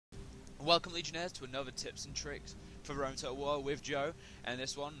Welcome Legionnaires to another tips and tricks for Rome Total War with Joe, and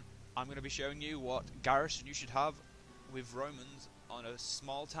this one I'm going to be showing you what garrison you should have with Romans on a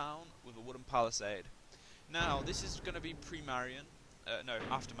small town with a wooden palisade. Now this is going to be pre-Marian, no,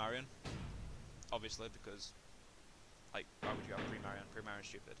 after Marian, obviously, because like why would you have pre-Marian? Pre-Marian's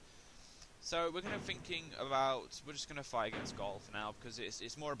stupid. So we're going to thinking about, we're just going to fight against Gaul for now, because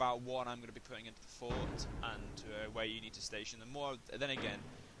it's more about what I'm going to be putting into the fort and where you need to station them more,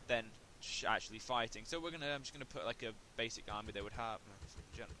 then actually fighting. So I'm just gonna put like a basic army they would have.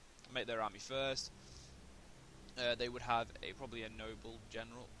 Make their army first. They would have probably a noble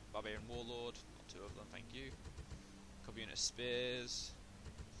general, barbarian warlord, not two of them, thank you. A couple units of spears.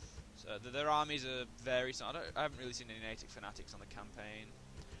 So their armies are very. I haven't really seen any native fanatics on the campaign.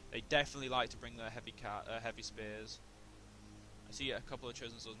 They definitely like to bring their heavy spears. I see a couple of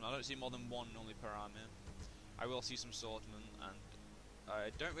chosen swordsmen. I don't see more than one normally per army. I will see some swordsmen, and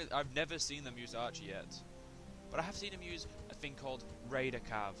I've never seen them use archer yet, but I have seen them use a thing called Raider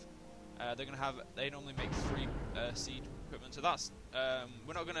Cav. They normally make 3 siege equipment, so that's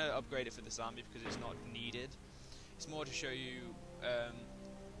we're not going to upgrade it for this army because it's not needed. It's more to show you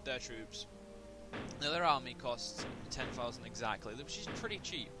their troops. Now their army costs 10,000 exactly, which is pretty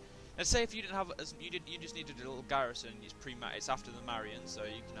cheap. Let's say if you didn't have, you just needed a little garrison. It's after the Marian, so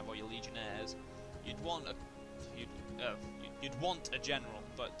you can have all your legionnaires. You'd want a general,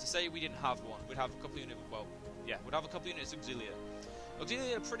 but to say we didn't have one, we'd have a couple units. Well, yeah, we'd have a couple units of auxilia.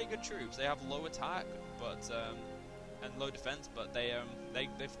 Auxilia are pretty good troops. They have low attack, but and low defense, but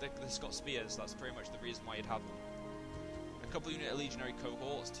they've got spears. That's pretty much the reason why you'd have them. A couple unit of legionary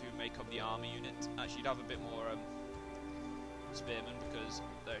cohorts to make up the army unit. Actually, you'd have a bit more spearmen because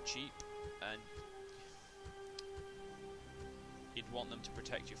they're cheap, and you'd want them to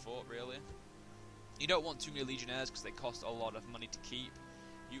protect your fort, really. You don't want too many legionnaires because they cost a lot of money to keep.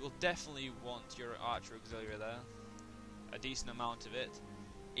 You will definitely want your archer auxiliary there, a decent amount of it,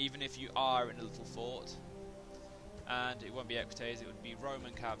 even if you are in a little fort. And it won't be Equites, it would be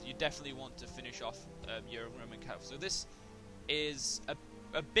Roman cav. You definitely want to finish off your Roman cav. So this is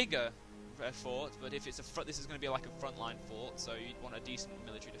a bigger fort, but if it's this is going to be like a frontline fort, so you'd want a decent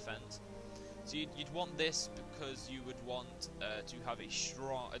military defense. So you'd want this because you would want to have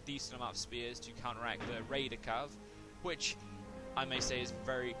a decent amount of spears to counteract the Raider Cav, which I may say is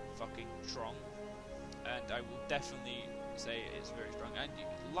very fucking strong, and I will definitely say it's very strong. And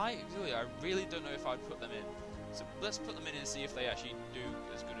really, I really don't know if I'd put them in. So let's put them in and see if they actually do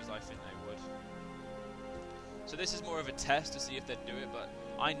as good as I think they would. So this is more of a test to see if they'd do it, but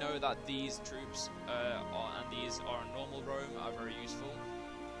I know that these troops and these are in normal Rome are very useful.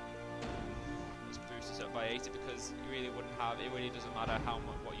 This up by 80 because you really wouldn't have, it really doesn't matter how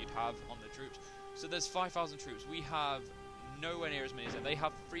much what you'd have on the troops. So there's 5,000 troops. We have nowhere near as many as them. They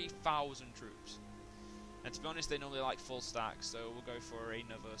have 3,000 troops. And to be honest, they normally like full stacks, so we'll go for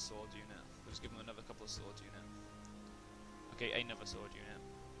another sword unit. We'll just give them another couple of sword unit. Okay, another sword unit.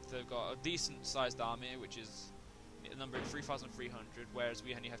 So they've got a decent sized army, which is numbered 3,300, whereas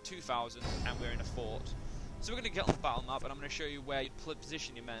we only have 2,000 and we're in a fort. So we're going to get on the battle map and I'm going to show you where you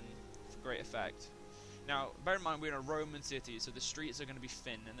position your men for great effect. Now, bear in mind we're in a Roman city, so the streets are going to be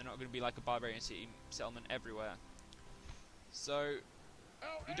thin, and they're not going to be like a barbarian city settlement everywhere. So,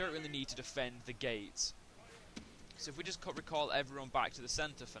 you don't really need to defend the gates. So if we just recall everyone back to the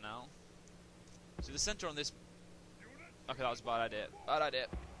centre for now. So the centre on this... Okay, that was a bad idea. Bad idea.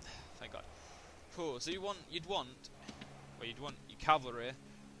 Thank God. Cool, so you'd want your cavalry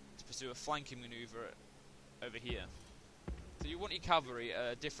to pursue a flanking manoeuvre over here. So you want your cavalry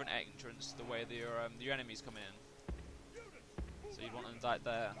at a different entrance to the way that your enemies come in. So you'd want them right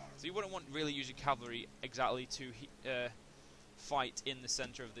there. So you wouldn't want really use your cavalry exactly to fight in the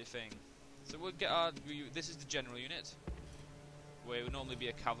centre of the thing. So we'll get our. This is the general unit, where it would normally be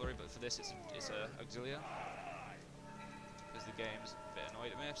a cavalry, but for this it's a auxilia. Because the game's a bit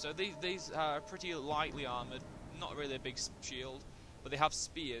annoyed at me. So these are pretty lightly armoured, not really a big shield, but they have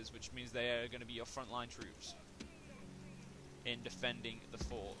spears, which means they are going to be your frontline troops in defending the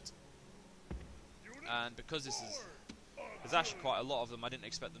fort. And because there's actually quite a lot of them, I didn't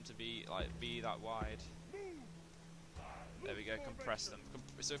expect them to be that wide. There we go, compress them.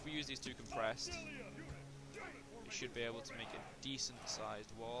 So if we use these two compressed, we should be able to make a decent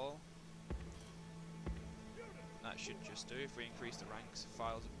sized wall. That should just do if we increase the ranks.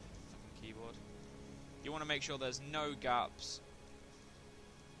 Files fucking keyboard. You want to make sure there's no gaps.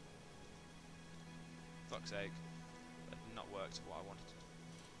 Fuck's sake. Not worked what I wanted to.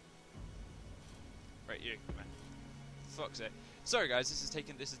 Right, you, come here. Fuck's sake. Sorry guys, this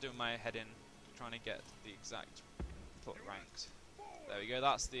is doing my head in, trying to get the exact put ranked. There we go.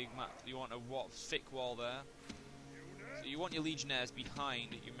 That's the you want a thick wall there. So you want your legionnaires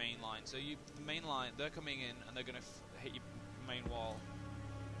behind your main line. So the main line, they're coming in and they're going to hit your main wall.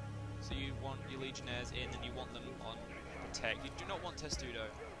 So you want your legionnaires in and you want them on protect. You do not want Testudo.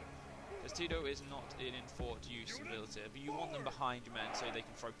 Testudo is not an in-fort use ability, but you want them behind your men so they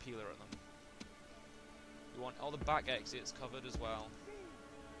can throw Peeler at them. You want all the back exits covered as well.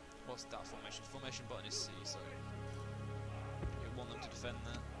 What's that formation? Formation button is C, so you want them to defend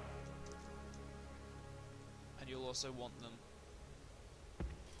there. And you'll also want them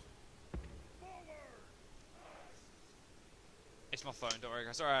It's my phone, don't worry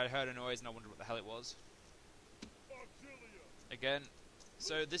guys. Sorry, I heard a noise and I wondered what the hell it was. Again,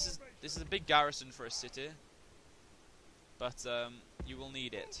 so this is a big garrison for a city, but you will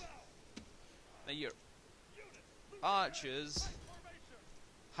need it. Now your archers,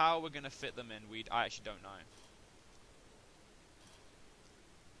 how we're gonna fit them in, I actually don't know.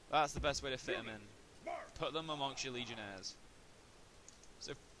 That's the best way to fit them in. Put them amongst your legionnaires.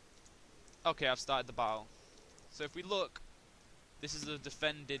 So, okay, I've started the battle. So if we look, this is a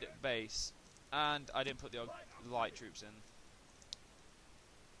defended base, and I didn't put the light troops in.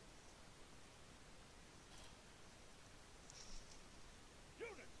 I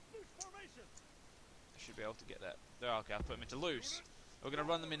should be able to get that. There, okay, I'll put them into loose. We're going to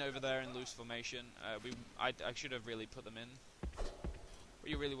run them in over there in loose formation. I should have really put them in. What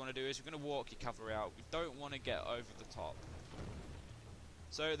you really want to do is you're going to walk your cavalry out. We don't want to get over the top.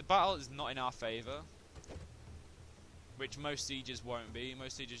 So the battle is not in our favour, which most sieges won't be.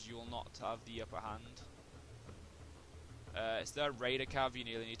 Most sieges you will not have the upper hand. It's their raider cav you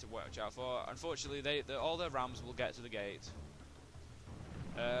really need to watch out for. Unfortunately, all their rams will get to the gate.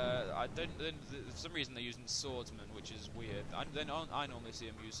 For some reason they're using swordsmen, which is weird. I normally see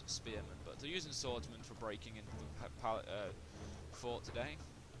them use spearmen, but they're using swordsmen for breaking into the fort today.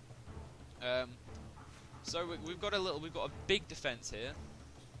 So we've got a big defense here.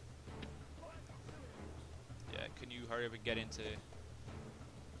 Yeah, can you hurry up and get into?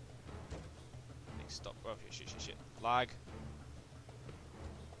 Stop! Oh shit! Lag.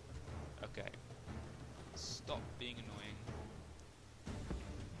 Okay. Stop being annoying.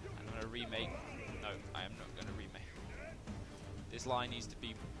 I'm gonna remake. No, I am not gonna remake. This line needs to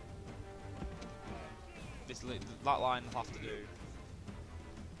be. That line will have to do.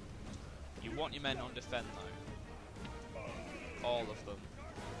 You want your men on defend though. All of them.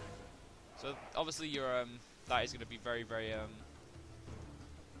 So obviously your that is going to be very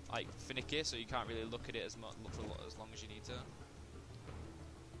like finicky, so you can't really look at it as much for as long as you need to.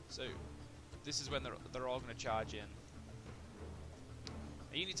 So this is when they're all going to charge in.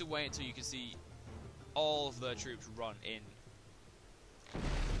 And you need to wait until you can see all of their troops run in.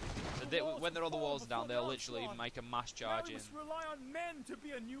 So when all the walls are down, they'll literally make a mass charge in. Rely on men to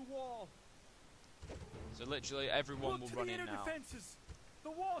be a new wall. So literally everyone will run in now.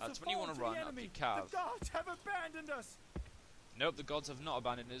 That's when you want to run up your cav. The gods have abandoned us. Nope, the gods have not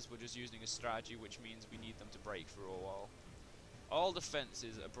abandoned us. We're just using a strategy, which means we need them to break through a wall. All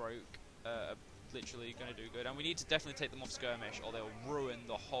defenses are literally going to do good, and we need to definitely take them off skirmish, or they'll ruin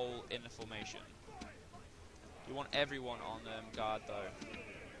the whole inner formation. You want everyone on guard, though.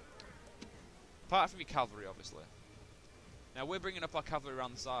 Apart from your cavalry, obviously. Now we're bringing up our cavalry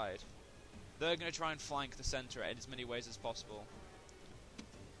around the side. They're going to try and flank the centre in as many ways as possible.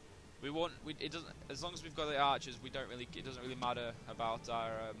 It doesn't, as long as we've got the archers, it doesn't really matter about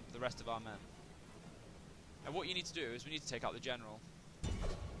our the rest of our men. And what you need to do is we need to take out the general.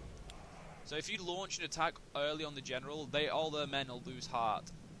 So if you launch an attack early on the general, all their men will lose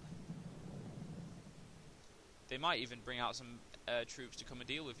heart. They might even bring out some troops to come and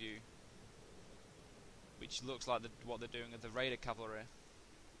deal with you, which looks like what they're doing with the raider cavalry.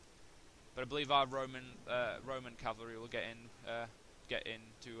 But I believe our Roman cavalry will get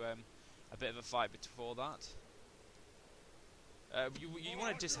into a bit of a fight before that. You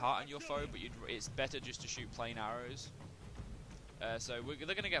want to dishearten your foe, but it's better just to shoot plain arrows. So they're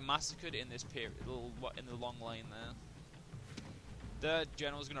going to get massacred in this period, in the long lane there. The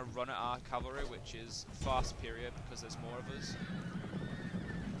general's going to run at our cavalry, which is far superior because there's more of us.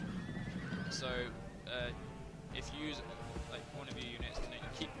 So if you use like one of your units, and then you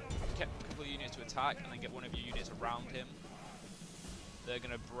keep a couple of units to attack, and then get one of your units around him, they're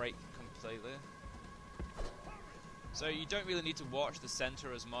going to break completely. So you don't really need to watch the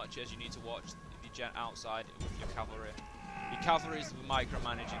centre as much as you need to watch the outside with your cavalry. Your cavalry is the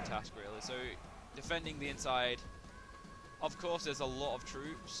micromanaging task, really. So defending the inside, of course there's a lot of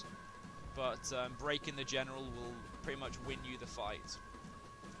troops, but breaking the general will pretty much win you the fight.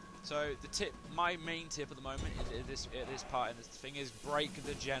 So my main tip at the moment at this part in this thing is break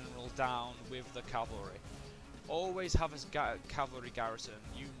the general down with the cavalry. Always have a cavalry garrison.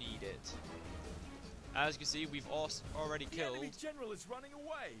 You need it. As you can see, we've already killed. The enemy general is running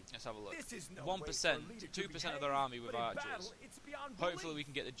away. Let's have a look. This is no 1%, 2% of their army with archers. Battle, it's beyond Hopefully, we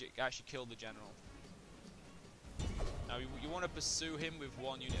belief. can get actually kill the general. Now, you want to pursue him with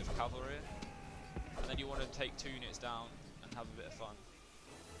 1 unit of cavalry, and then you want to take 2 units down and have a bit of fun.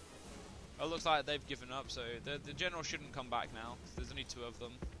 It looks like they've given up, so the general shouldn't come back now. There's only 2 of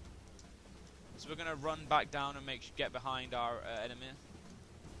them. So we're going to run back down and get behind our enemy.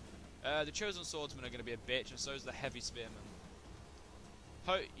 The chosen swordsmen are going to be a bitch, and so is the heavy spearmen.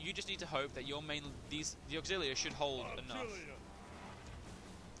 You just need to hope that your the auxiliaries should hold enough.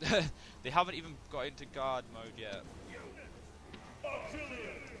 They haven't even got into guard mode yet.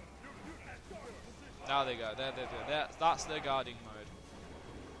 Now they go. That's their guarding mode.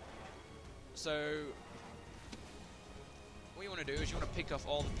 So what you want to do is you want to pick off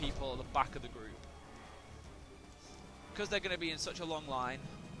all the people at the back of the group, because they're going to be in such a long line.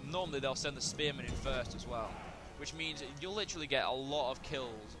 Normally they'll send the spearmen in first as well, which means you'll literally get a lot of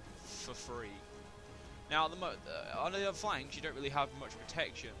kills for free. Now on the other flanks you don't really have much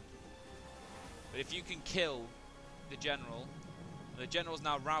protection, but if you can kill the general's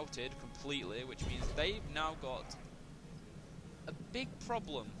now routed completely, which means they've now got a big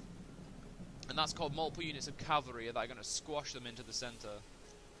problem, and that's called multiple units of cavalry that are going to squash them into the centre.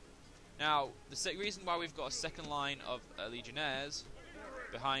 Now the reason why we've got a second line of legionnaires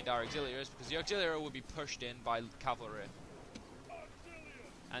behind our auxiliaries, because the auxiliary will be pushed in by cavalry.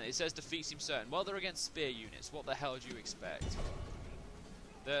 And it says defeat seems certain. Well, they're against spear units. What the hell do you expect?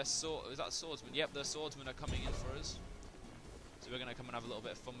 Is that swordsmen? Yep, the swordsmen are coming in for us. So we're going to come and have a little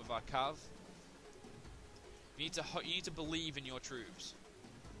bit of fun with our cav. You need to believe in your troops.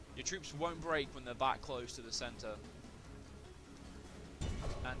 Your troops won't break when they're that close to the centre.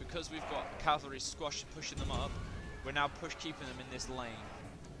 And because we've got cavalry pushing them up, we're now keeping them in this lane.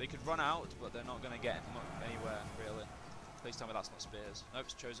 They could run out, but they're not going to get anywhere, really. Please tell me that's not spears. Nope,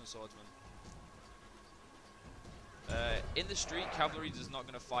 it's chosen swordsmen. In the street, cavalry is not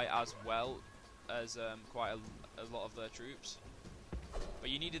going to fight as well as quite a lot of their troops.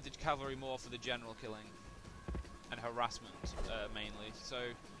 But you needed the cavalry more for the general killing and harassment, mainly. So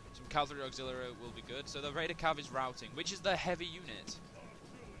some cavalry auxiliary will be good. So the Raider Cav is routing, which is the heavy unit,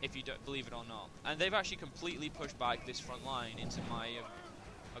 if you don't believe it or not. And they've actually completely pushed back this front line into my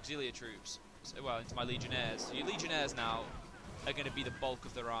auxiliary troops, well, into my legionnaires. So your legionnaires now are going to be the bulk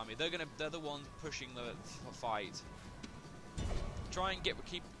of their army. They're the ones pushing the fight. Try and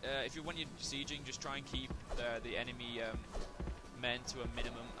when you're sieging, just try and keep the enemy men to a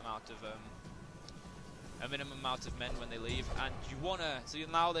minimum amount of men when they leave. And you wanna, so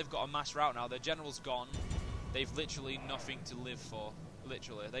now they've got a mass rout now. Their general's gone. They've literally nothing to live for.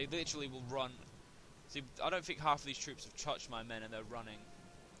 Literally, they literally will run. See, I don't think half of these troops have touched my men, and they're running.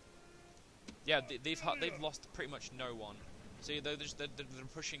 Yeah, they've lost pretty much no one. See, they're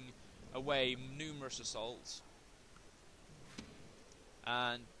pushing away numerous assaults,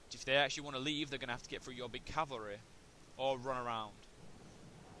 and if they actually want to leave, they're going to have to get through your big cavalry or run around,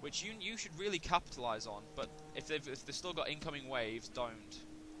 which you should really capitalize on. But if they've still got incoming waves, don't.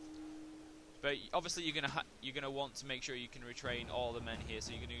 But obviously you're gonna want to make sure you can retrain all the men here,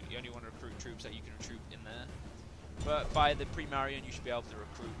 so you only want to recruit troops that you can recruit in there. But by the pre-Marian, you should be able to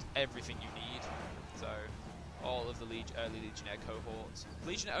recruit everything you need. So all of the early legionnaire cohorts,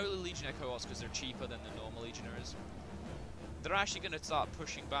 early legionnaire cohorts, because they're cheaper than the normal legionnaires. They're actually going to start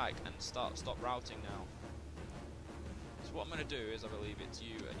pushing back and stop routing now. So what I'm going to do is, I believe it's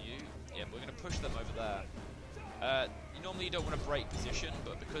you and you. Yeah, we're going to push them over there. Normally you don't want to break position,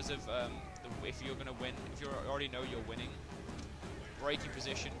 but because of if you're going to win, if you already know you're winning, breaking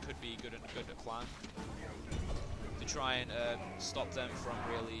position could be good a plan to try and stop them from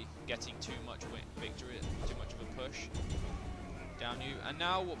really getting too much victory, too much of a push down you. And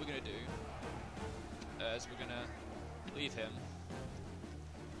now what we're going to do is we're going to leave him.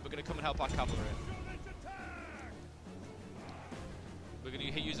 We're going to come and help our cavalry. We're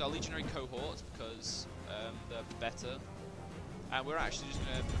going to use our legionary cohorts because they're better. And we're actually just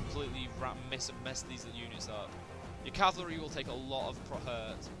going to completely mess these units up. Your cavalry will take a lot of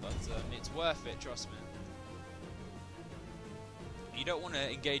hurt, but it's worth it, trust me. You don't want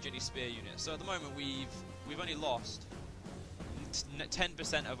to engage any spear units. So at the moment we've only lost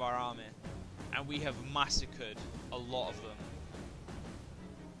 10% of our army, and we have massacred a lot of them.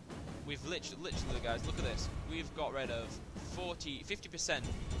 We've literally, guys, look at this. We've got rid of 50%,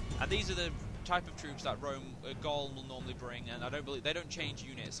 and these are the type of troops that Gaul will normally bring, and I don't believe they don't change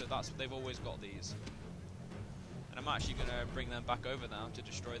units, so they've always got these. And I'm actually gonna bring them back over now to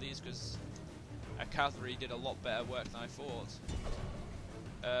destroy these because our cavalry did a lot better work than I thought.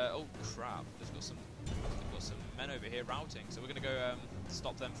 Oh crap! They've got some men over here routing, so we're gonna go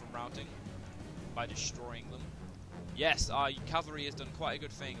stop them from routing by destroying them. Yes, our cavalry has done quite a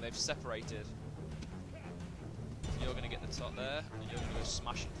good thing. They've separated. You're going to get the top there, and you're going to go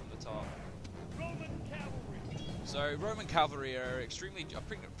smashing from the top. Roman cavalry. So Roman cavalry are extremely,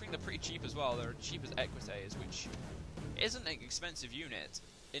 they're pretty cheap as well. They're cheap as equites, which isn't an expensive unit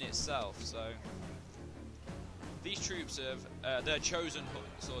in itself. So these troops have, they're chosen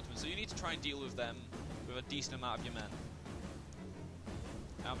swordsmen, so you need to try and deal with them with a decent amount of your men.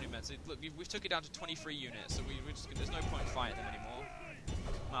 How many men? So look, we've took it down to 23 units, so there's no point fighting them anymore.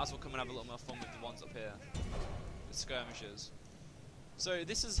 Might as well come and have a little more fun with the ones up here. The skirmishers. So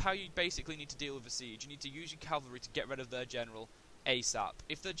this is how you basically need to deal with a siege. You need to use your cavalry to get rid of their general ASAP.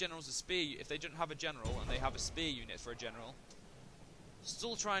 If their general's a spear, if they don't have a general and they have a spear unit for a general,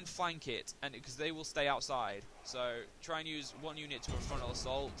 still try and flank it, and because they will stay outside. So try and use one unit to a frontal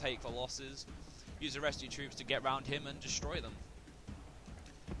assault, take the losses, use the rest of your troops to get round him and destroy them.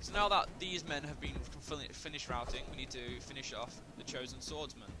 So now that these men have been finished routing, we need to finish off the chosen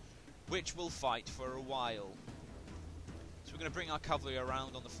swordsman, which will fight for a while. So we're going to bring our cavalry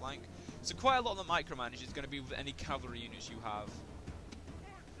around on the flank. So quite a lot of the micromanage is going to be with any cavalry units you have.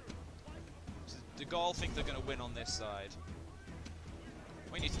 So the Gaul think they're going to win on this side.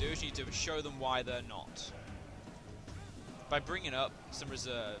 What you need to do is you need to show them why they're not. By bringing up some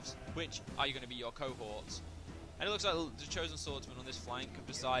reserves, which are going to be your cohorts. And it looks like the chosen swordsmen on this flank have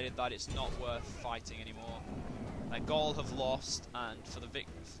decided that it's not worth fighting anymore. Like Gaul have lost, and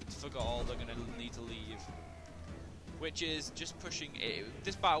for Gaul they're going to need to leave. Which is just pushing it.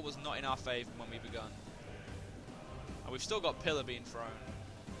 This battle was not in our favour when we begun. And we've still got pillar being thrown.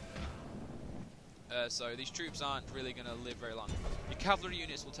 So these troops aren't really going to live very long. Your cavalry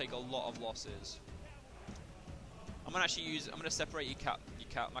units will take a lot of losses. I'm going to separate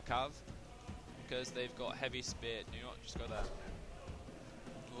my cav. Because they've got heavy spear. Do not just go there.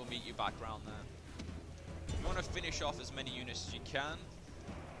 We'll meet you back round there. You want to finish off as many units as you can.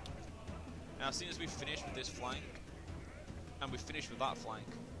 Now, as soon as we've finished with this flank, and we've finished with that flank,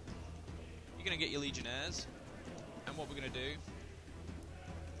 you're going to get your legionnaires. And what we're going to do,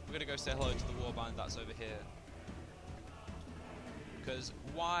 we're going to go say hello to the warband that's over here. Because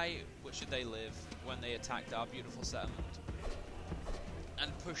why should they live when they attacked our beautiful settlement?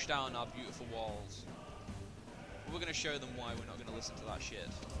 And push down our beautiful walls. We're going to show them why we're not going to listen to that shit.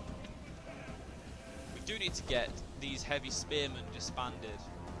 We do need to get these heavy spearmen disbanded.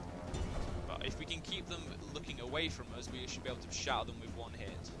 But if we can keep them looking away from us, we should be able to shatter them with one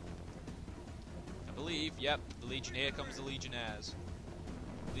hit. I believe, yep, the Legion, here comes the Legionnaires.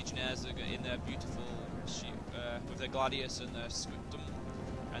 Legionnaires are in their beautiful, with their gladius and their scriptum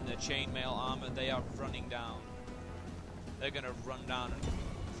and their chainmail armor, they are running down. They're going to run down and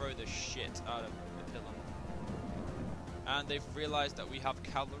throw the shit out of the pillar. And they've realised that we have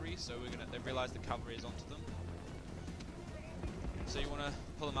cavalry, so they've realised the cavalry is onto them. So you want to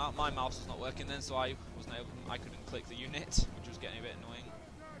pull them out. My mouse was not working then, so I couldn't click the unit, which was getting a bit annoying.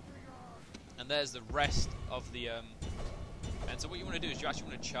 And there's the rest of the and so what you want to do is you actually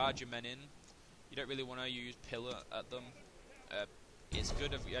want to charge your men in. You don't really want to use pillar at them. It's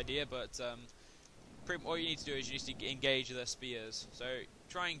good of the idea, but all you need to do is you need to engage their spears. So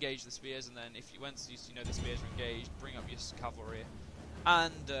try and engage the spears, and then once you know the spears are engaged, bring up your cavalry,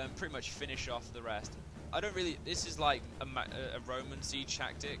 and pretty much finish off the rest. This is like a Roman siege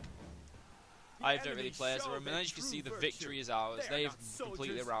tactic. I don't really play as a Roman. As you can see, the victory is ours. They've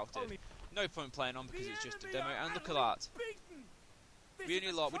completely routed. No point playing on because it's just a demo. And look at that. We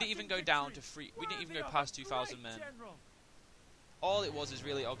didn't even go down to we didn't even go past 2,000 men. All it was is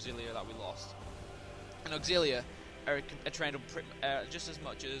really Auxilia that we lost. And Auxilia are trainable just as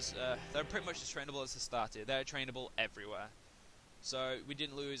much as they're pretty much as trainable as the starter. They're trainable everywhere. So we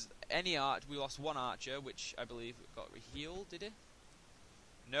didn't lose any arch. We lost one archer, which I believe got healed. Did he?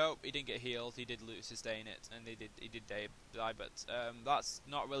 No, he didn't get healed. He did sustain it, and he did die. But that's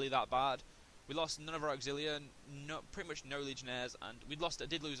not really that bad. We lost none of our auxilia, pretty much no legionnaires, and I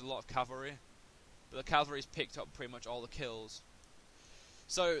did lose a lot of cavalry. But the cavalry's picked up pretty much all the kills.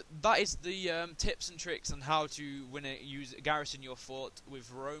 So that is the tips and tricks on how to garrison your fort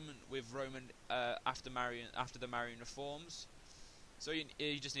with Roman after the Marian reforms. So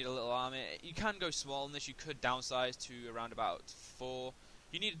you just need a little army. You can go small in this. You could downsize to around about 4.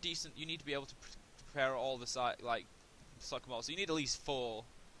 You need to be able to prepare all the stock models. So you need at least 4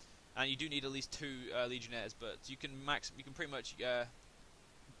 and you do need at least 2 legionnaires. But you can pretty much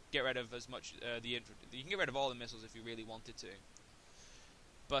get rid of as much the infantry. You can get rid of all the missiles if you really wanted to.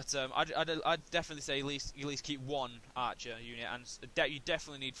 But I'd definitely say at least keep 1 archer unit, and you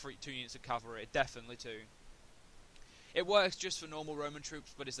definitely need 2 units of cavalry. Definitely 2. It works just for normal Roman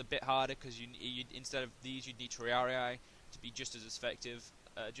troops, but it's a bit harder because you instead of these you'd need Triarii to be just as effective.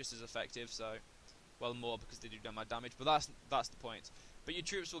 So, well, more because they do damage. But that's the point. But your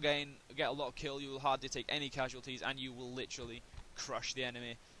troops will get a lot of kill. You will hardly take any casualties, and you will literally crush the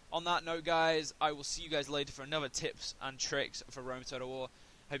enemy. On that note, guys, I will see you guys later for another tips and tricks for Rome Total War.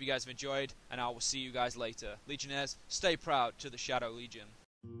 Hope you guys have enjoyed, and I will see you guys later. Legionnaires, stay proud to the Shadow Legion.